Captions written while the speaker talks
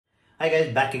Hi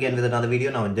guys, back again with another video.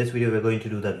 Now in this video we're going to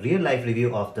do the real life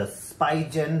review of the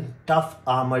Spigen Tough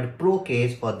Armored Pro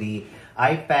case for the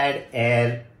iPad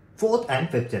Air 4th and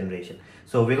 5th generation.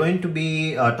 So we're going to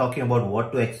be talking about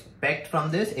what to expect from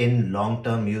this in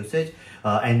long-term usage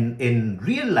and in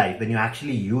real life when you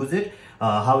actually use it,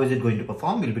 how is it going to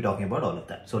perform. We'll be talking about all of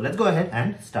that. So let's go ahead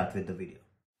and start with the video.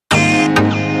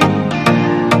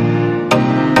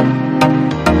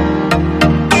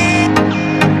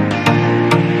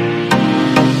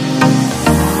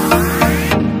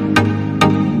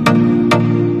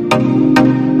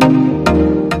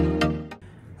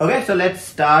 Okay, so let's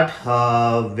start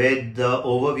with the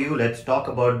overview. Let's talk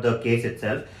about the case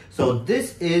itself. So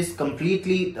this is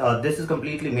completely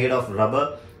made of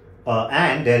rubber,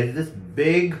 and there is this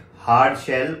big hard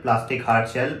shell, plastic hard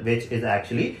shell, which is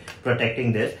actually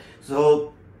protecting this.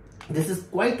 So this is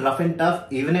quite rough and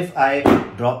tough. Even if I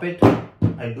drop it,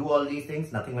 I do all these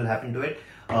things, nothing will happen to it.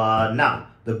 Now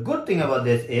the good thing about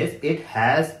this is it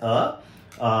has a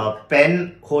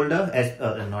pen holder,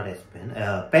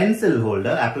 pencil holder,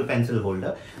 Apple pencil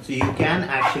holder. So you can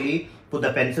actually put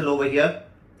the pencil over here.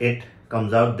 It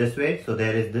comes out this way. So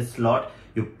there is this slot.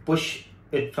 You push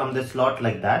it from this slot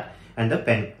like that, and the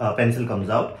pencil comes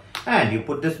out. And you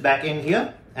put this back in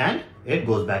here, and it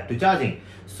goes back to charging.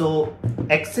 So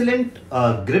excellent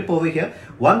grip over here.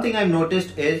 One thing I've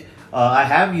noticed is I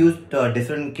have used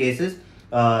different cases.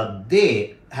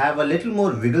 They have a little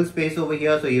more wiggle space over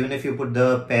here, so even if you put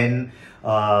the pen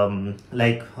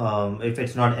if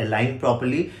it's not aligned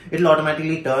properly, it will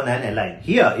automatically turn and align.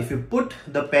 Here, if you put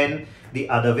the pen the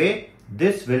other way,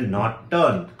 this will not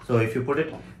turn. So if you put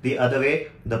it the other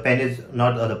way, the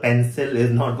pencil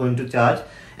is not going to charge,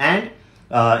 and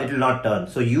it will not turn.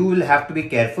 So you will have to be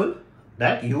careful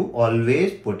that you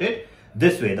always put it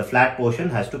this way. The flat portion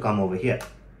has to come over here.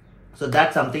 So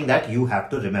that's something that you have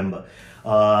to remember.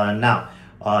 Now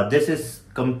this is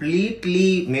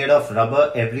completely made of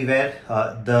rubber everywhere.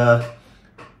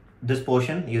 This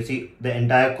portion, you see, the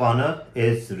entire corner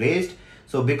is raised.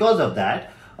 So because of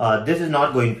that, this is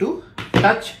not going to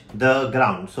touch the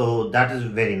ground. So that is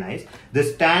very nice.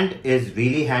 This stand is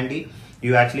really handy.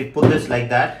 You actually put this like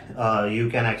that. You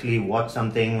can actually watch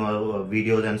something or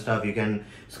videos and stuff. You can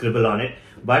scribble on it.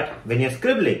 But when you're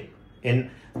scribbling in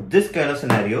this kind of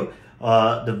scenario,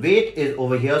 the weight is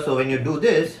over here. So when you do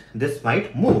this, this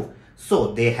might move.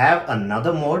 So they have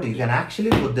another mode. You can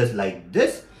actually put this like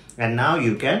this, and now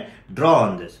you can draw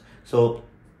on this. So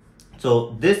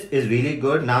this is really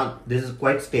good. Now this is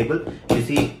quite stable. You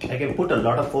see, I can put a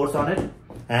lot of force on it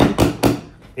and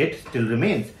it still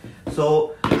remains.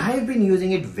 So I've been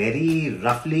using it very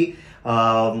roughly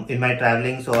in my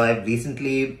traveling. So I've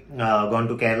recently gone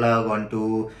to Kerala, gone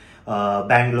to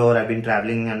Bangalore. I've been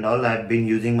traveling and all. I've been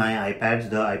using my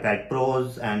iPads, the iPad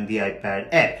Pros and the iPad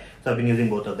Air. So I've been using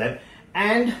both of them,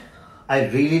 and I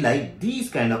really like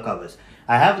these kind of covers.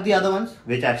 I have the other ones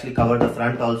which actually cover the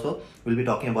front also. We'll be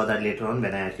talking about that later on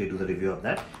when I actually do the review of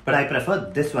that. But I prefer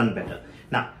this one better.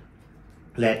 Now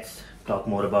let's talk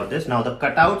more about this. Now the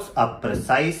cutouts are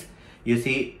precise. You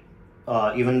see,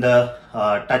 even the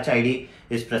Touch ID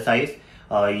is precise.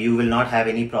 You will not have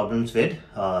any problems with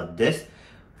this.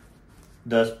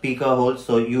 The speaker holes,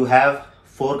 so you have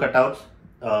 4 cutouts,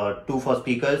 2 for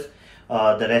speakers,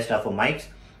 the rest are for mics.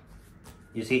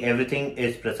 You see, everything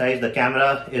is precise. The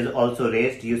camera is also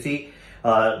raised. You see,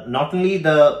 not only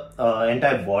the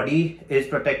entire body is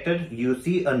protected, you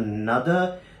see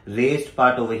another raised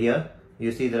part over here.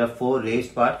 You see there are 4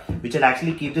 raised parts which will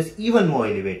actually keep this even more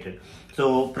elevated.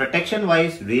 So protection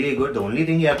wise, really good. The only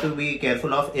thing you have to be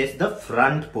careful of is the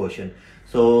front portion.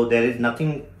 So there is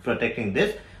nothing protecting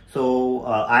this. So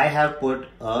I have put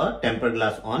a tempered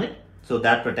glass on it, so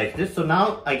that protects this. So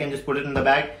now I can just put it in the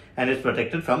bag and it's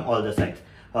protected from all the sides.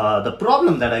 The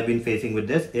problem that I've been facing with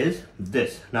this is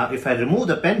this. Now if I remove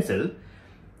the pencil,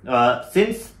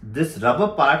 since this rubber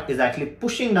part is actually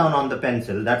pushing down on the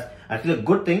pencil, that's actually a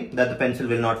good thing that the pencil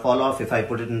will not fall off if I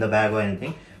put it in the bag or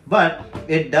anything. But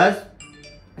it does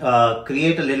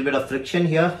create a little bit of friction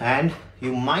here, and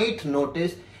you might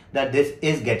notice that this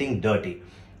is getting dirty.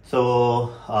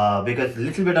 So because a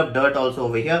little bit of dirt also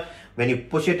over here, when you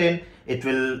push it in, it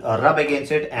will rub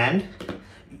against it and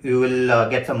you will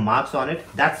get some marks on it.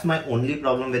 That's my only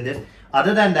problem with this.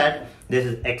 Other than that, this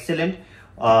is excellent.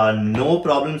 No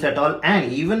problems at all,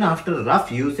 and even after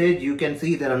rough usage, you can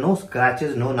see there are no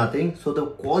scratches, no nothing. So the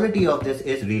quality of this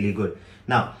is really good.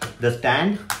 Now the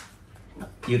stand,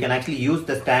 you can actually use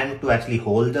the stand to actually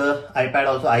hold the iPad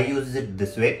also. I use it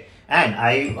this way. And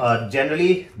I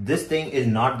generally, this thing is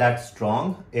not that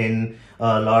strong in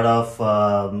a lot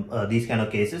of these kind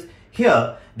of cases.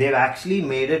 Here they've actually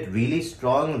made it really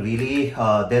strong, really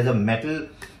there's a metal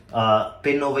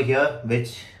pin over here,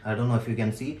 which I don't know if you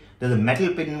can see. There's a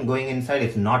metal pin going inside,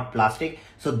 it's not plastic,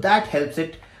 so that helps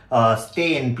it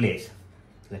stay in place.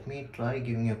 Let me try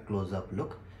giving you a close-up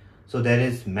look. So there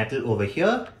is metal over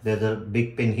here, there's a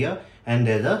big pin here, and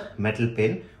there's a metal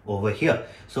pin over here.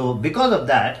 So because of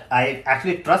that, I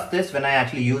actually trust this. When I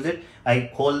actually use it,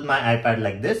 I hold my iPad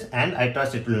like this and I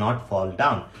trust it will not fall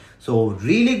down. So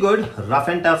really good, rough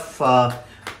and tough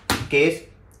case.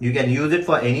 You can use it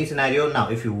for any scenario. Now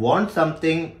if you want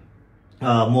something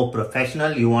more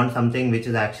professional, you want something which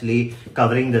is actually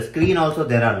covering the screen also,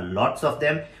 there are lots of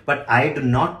them, but I do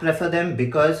not prefer them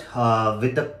because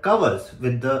with the covers,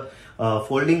 with the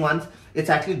folding ones, it's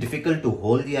actually difficult to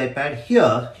hold the iPad.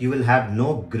 Here you will have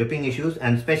no gripping issues,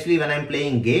 and especially when I'm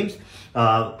playing games,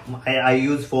 I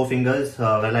use 4 fingers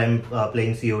while I'm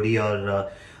playing COD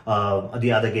or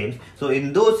the other games. So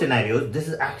in those scenarios, this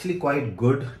is actually quite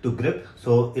good to grip.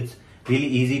 So it's really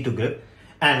easy to grip,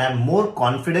 and I'm more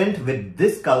confident with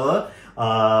this cover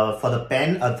for the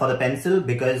pen, for the pencil,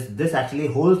 because this actually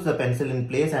holds the pencil in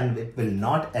place and it will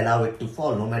not allow it to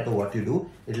fall. No matter what you do,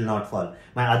 it will not fall.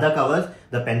 My other covers,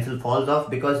 the pencil falls off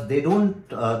because they don't,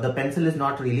 the pencil is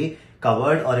not really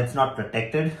covered, or it's not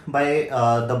protected by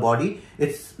the body.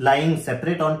 It's lying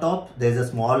separate on top. There's a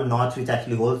small notch which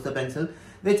actually holds the pencil,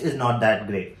 which is not that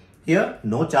great. Here,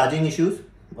 no charging issues.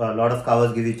 A lot of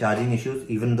covers give you charging issues,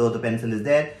 even though the pencil is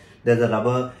there. There's a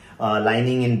rubber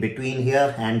lining in between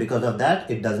here, and because of that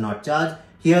it does not charge.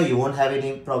 Here you won't have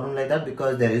any problem like that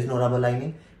because there is no rubber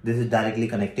lining. This is directly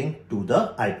connecting to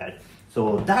the iPad.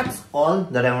 So that's all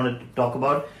that I wanted to talk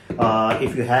about.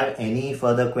 If you have any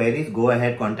further queries, go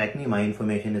ahead, contact me. My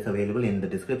information is available in the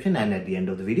description and at the end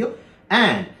of the video.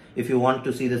 And if you want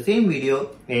to see the same video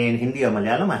in Hindi or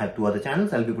Malayalam, I have 2 other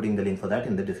channels. I'll be putting the link for that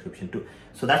in the description too.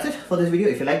 So that's it for this video.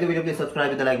 If you like the video, please subscribe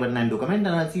with the like button and do comment,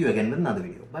 and I'll see you again with another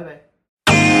video. Bye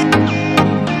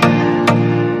bye.